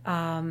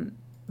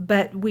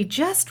 But we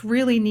just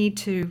really need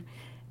to,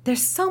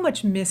 there's so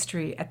much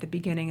mystery at the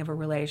beginning of a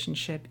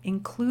relationship,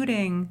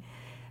 including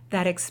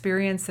that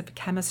experience of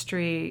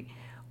chemistry,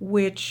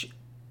 which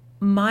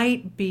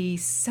might be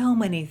so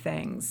many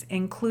things,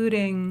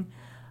 including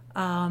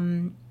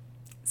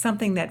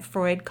something that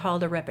Freud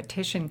called a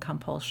repetition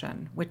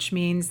compulsion, which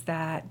means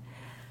that,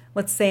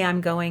 let's say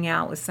I'm going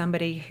out with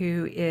somebody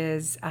who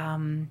is,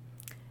 an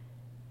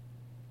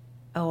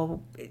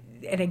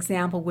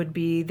example would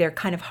be they're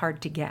kind of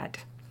hard to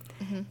get.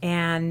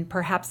 And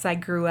perhaps I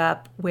grew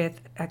up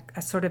with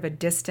a sort of a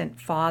distant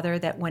father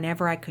that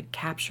whenever I could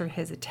capture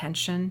his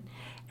attention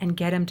and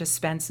get him to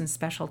spend some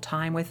special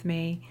time with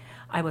me,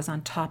 I was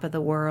on top of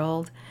the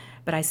world.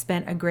 But I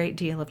spent a great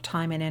deal of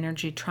time and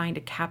energy trying to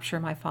capture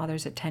my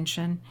father's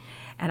attention.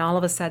 And all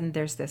of a sudden,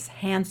 there's this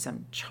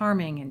handsome,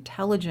 charming,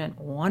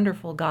 intelligent,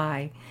 wonderful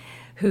guy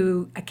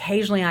who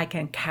occasionally I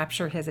can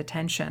capture his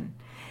attention.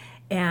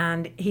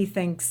 And he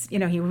thinks, you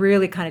know, he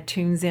really kind of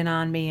tunes in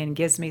on me and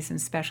gives me some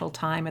special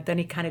time, but then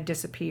he kind of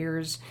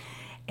disappears.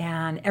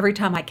 And every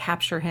time I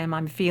capture him,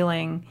 I'm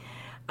feeling,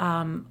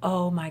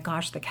 oh my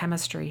gosh, the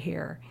chemistry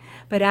here.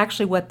 But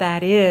actually what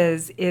that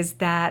is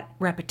that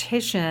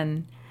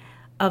repetition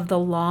of the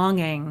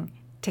longing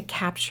to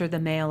capture the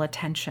male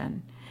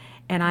attention.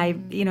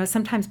 And you know,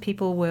 sometimes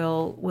people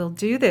will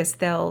do this.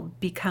 They'll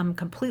become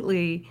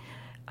completely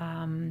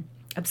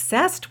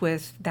obsessed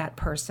with that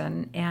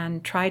person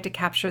and try to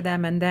capture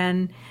them. And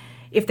then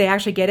if they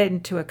actually get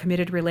into a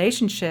committed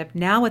relationship,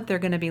 now what they're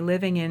going to be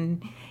living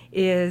in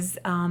is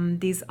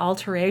these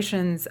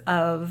alterations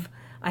of,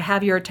 I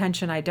have your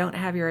attention, I don't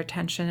have your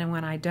attention, and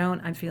when I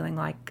don't, I'm feeling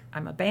like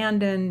I'm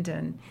abandoned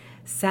and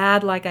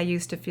sad like I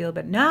used to feel,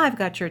 but now I've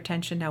got your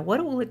attention. Now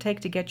what will it take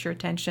to get your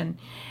attention?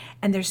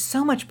 And there's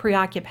so much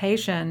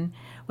preoccupation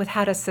with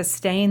how to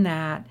sustain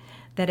that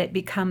it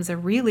becomes a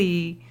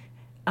really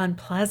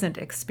unpleasant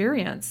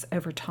experience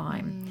over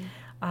time.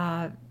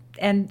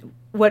 And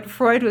what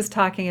Freud was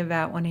talking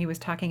about when he was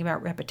talking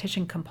about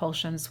repetition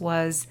compulsions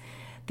was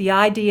the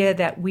idea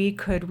that we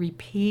could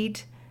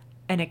repeat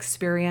an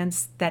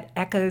experience that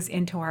echoes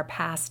into our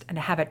past and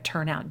have it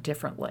turn out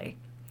differently.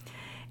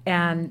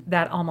 And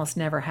that almost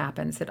never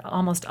happens. It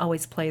almost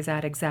always plays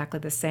out exactly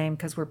the same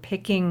because we're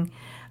picking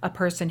a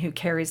person who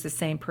carries the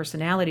same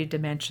personality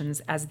dimensions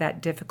as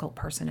that difficult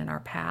person in our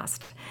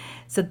past.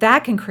 So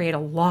that can create a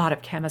lot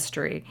of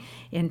chemistry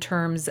in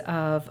terms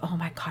of, oh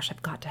my gosh,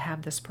 I've got to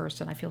have this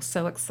person. I feel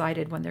so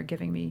excited when they're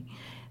giving me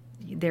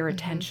their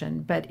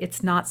attention. But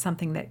it's not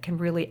something that can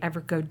really ever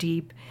go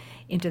deep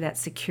into that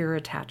secure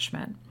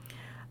attachment.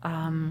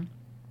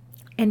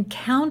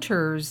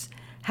 Encounters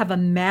have a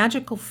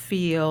magical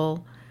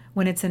feel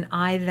when it's an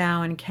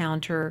I-thou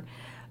encounter,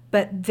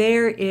 but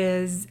there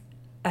is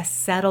a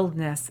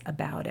settledness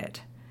about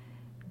it.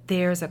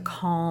 There's a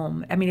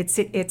calm. I mean,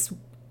 it's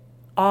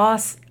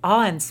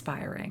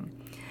awe-inspiring,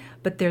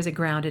 but there's a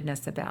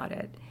groundedness about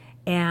it.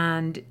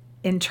 And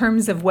in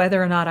terms of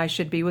whether or not I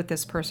should be with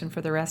this person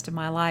for the rest of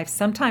my life,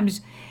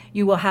 sometimes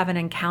you will have an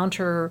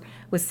encounter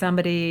with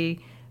somebody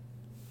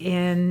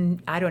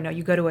I don't know,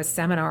 you go to a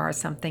seminar or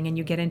something and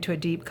you get into a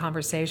deep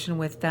conversation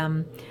with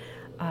them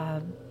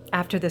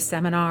after the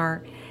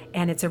seminar,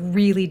 and it's a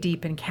really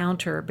deep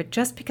encounter. But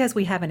just because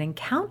we have an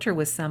encounter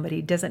with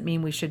somebody doesn't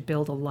mean we should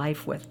build a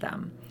life with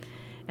them.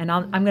 And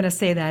I'm going to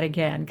say that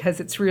again, because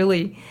it's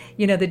really,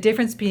 the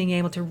difference being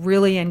able to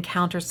really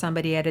encounter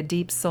somebody at a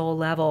deep soul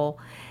level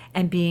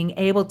and being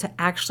able to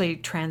actually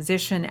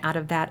transition out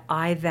of that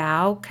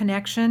I-thou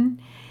connection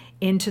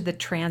into the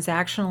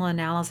transactional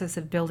analysis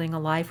of building a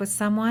life with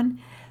someone.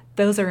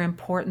 Those are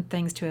important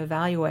things to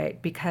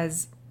evaluate,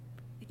 because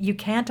you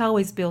can't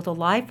always build a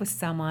life with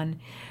someone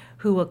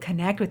who will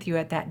connect with you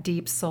at that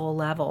deep soul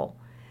level.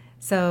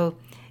 So,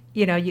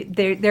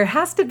 there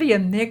has to be a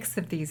mix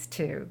of these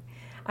two.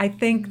 I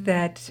think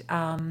that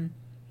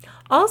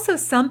also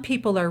some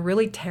people are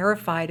really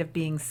terrified of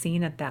being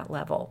seen at that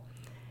level.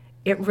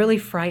 It really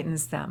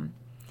frightens them.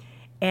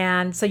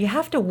 And so you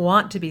have to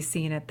want to be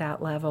seen at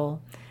that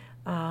level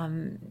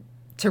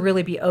to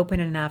really be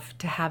open enough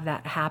to have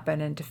that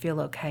happen and to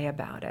feel okay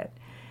about it.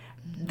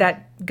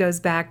 That goes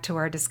back to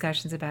our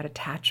discussions about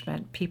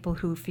attachment. People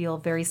who feel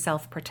very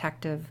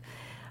self-protective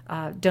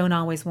don't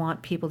always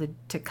want people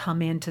to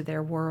come into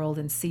their world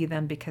and see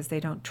them because they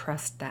don't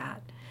trust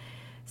that.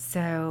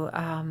 So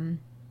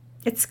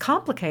it's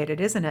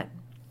complicated, isn't it?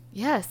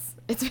 Yes,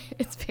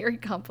 it's very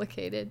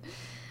complicated.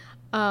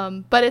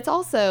 But it's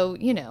also,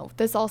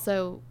 this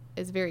also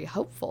is very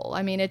hopeful.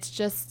 I mean, it's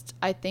just,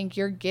 I think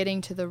you're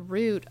getting to the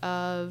root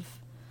of,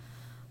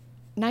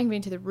 not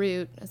getting to the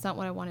root, that's not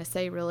what I want to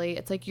say really.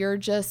 It's like you're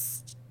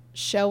just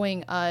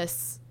showing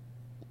us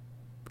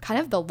kind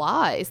of the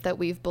lies that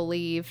we've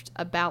believed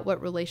about what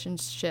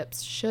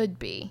relationships should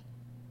be.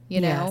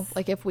 Yes.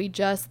 Like if we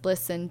just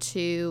listen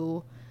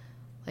to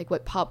like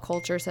what pop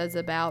culture says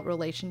about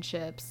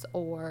relationships,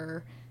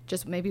 or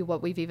just maybe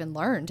what we've even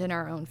learned in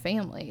our own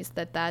families,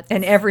 that's...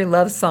 And every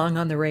love song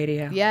on the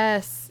radio.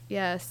 Yes.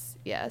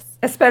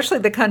 Especially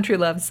the country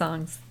love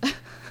songs.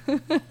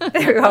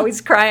 They're always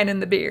crying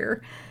in the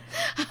beer.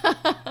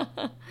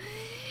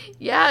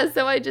 Yeah,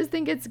 so I just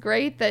think it's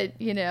great that,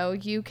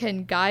 you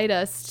can guide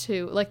us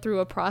to, like, through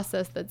a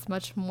process that's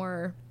much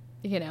more,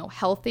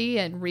 healthy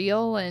and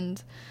real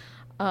and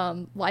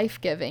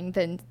life-giving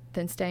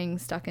than staying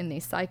stuck in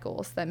these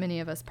cycles that many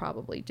of us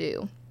probably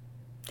do.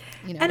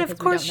 And of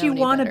course you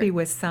want to be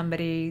with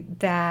somebody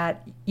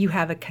that you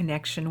have a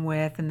connection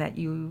with and that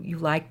you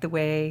like the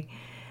way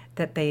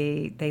that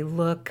they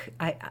look.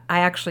 I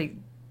actually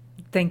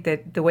think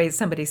that the way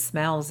somebody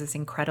smells is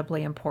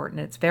incredibly important.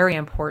 It's very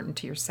important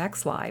to your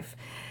sex life,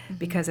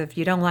 because if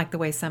you don't like the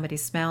way somebody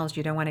smells,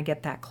 you don't want to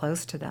get that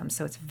close to them.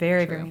 So it's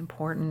very, very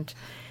important.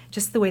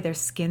 Just the way their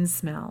skin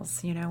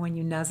smells, when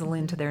you nuzzle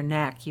into their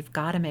neck, you've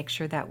got to make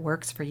sure that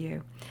works for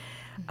you.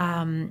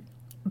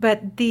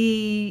 But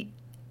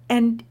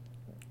and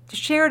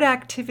shared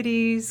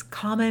activities,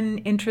 common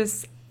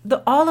interests,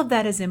 all of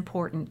that is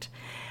important,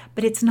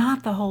 but it's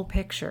not the whole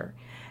picture.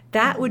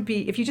 That would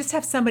be, if you just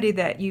have somebody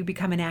that you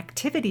become an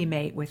activity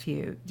mate with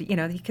you,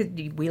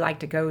 we like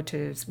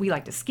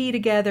to ski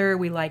together,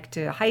 we like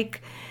to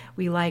hike,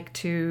 we like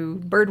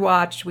to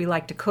birdwatch, we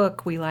like to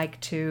cook, we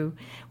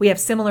have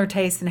similar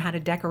tastes in how to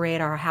decorate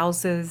our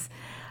houses.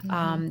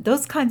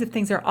 Those kinds of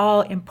things are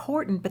all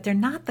important, but they're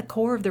not the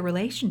core of the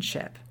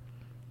relationship.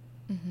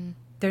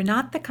 They're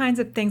not the kinds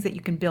of things that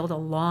you can build a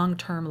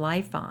long-term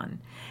life on,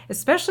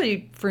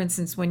 especially, for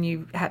instance, when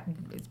you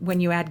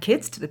add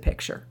kids to the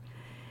picture.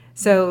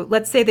 So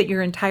let's say that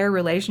your entire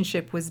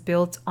relationship was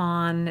built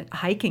on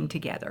hiking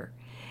together,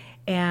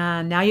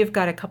 and now you've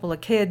got a couple of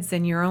kids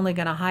and you're only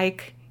going to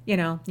hike,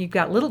 you've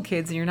got little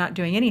kids and you're not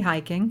doing any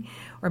hiking,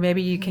 or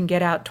maybe you can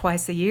get out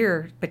twice a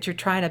year, but you're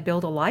trying to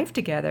build a life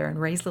together and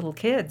raise little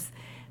kids.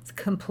 It's a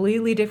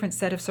completely different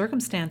set of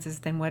circumstances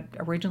than what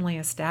originally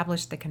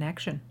established the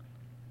connection.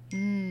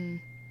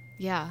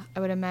 Yeah, I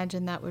would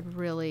imagine that would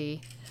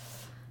really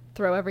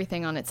throw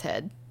everything on its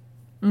head,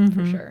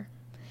 for sure.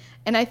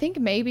 And I think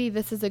maybe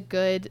this is a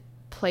good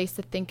place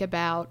to think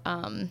about,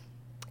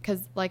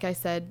 because like I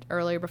said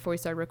earlier before we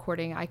started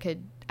recording, I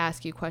could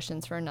ask you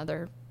questions for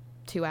another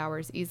 2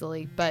 hours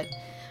easily. But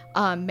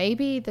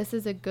maybe this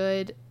is a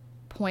good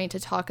point to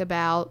talk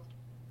about,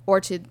 or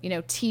to,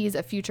 tease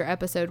a future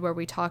episode where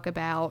we talk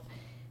about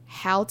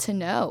how to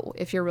know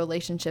if your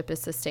relationship is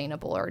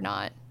sustainable or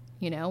not.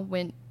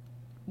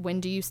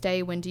 When do you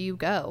stay? When do you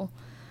go?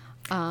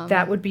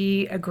 That would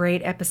be a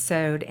great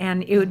episode.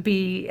 And it would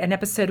be an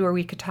episode where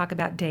we could talk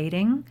about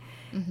dating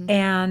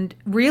and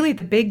really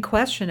the big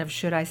question of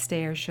should I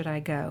stay or should I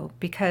go?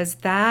 Because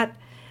that,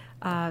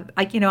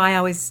 I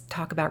always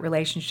talk about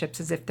relationships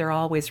as if they're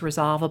always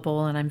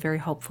resolvable, and I'm very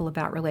hopeful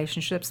about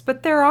relationships.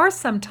 But there are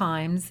some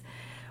times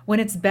when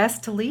it's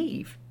best to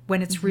leave,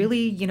 when it's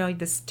really,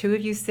 this two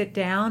of you sit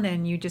down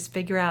and you just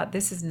figure out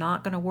this is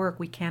not going to work.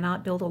 We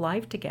cannot build a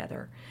life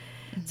together.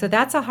 So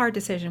that's a hard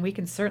decision. We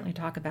can certainly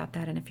talk about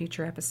that in a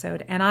future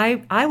episode. And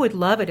I would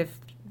love it if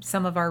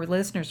some of our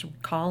listeners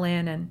would call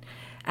in and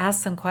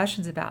ask some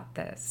questions about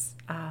this.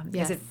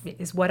 Yes.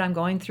 Is what I'm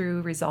going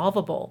through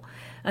resolvable?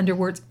 Under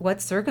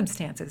what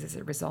circumstances is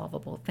it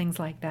resolvable? Things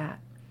like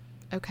that.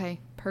 Okay,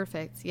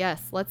 perfect.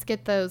 Yes, let's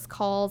get those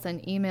calls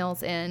and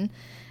emails in.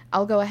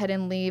 I'll go ahead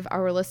and leave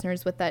our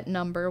listeners with that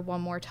number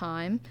one more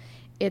time.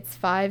 It's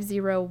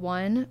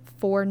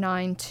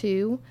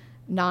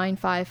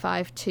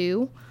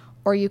 501-492-9552,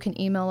 or you can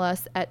email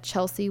us at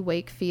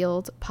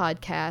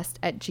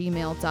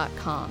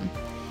chelseawakefieldpodcast@gmail.com,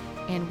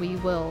 and we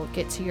will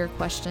get to your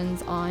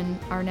questions on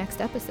our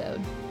next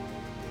episode.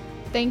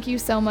 Thank you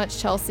so much,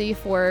 Chelsea,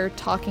 for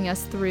talking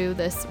us through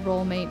this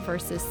role mate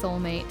versus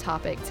soulmate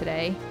topic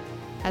today.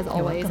 As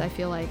always, I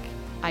feel like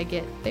I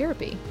get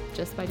therapy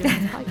just by doing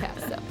this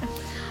podcast. So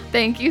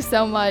thank you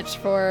so much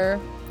for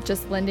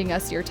just lending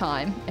us your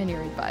time and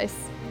your advice.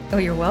 Oh,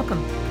 you're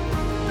welcome.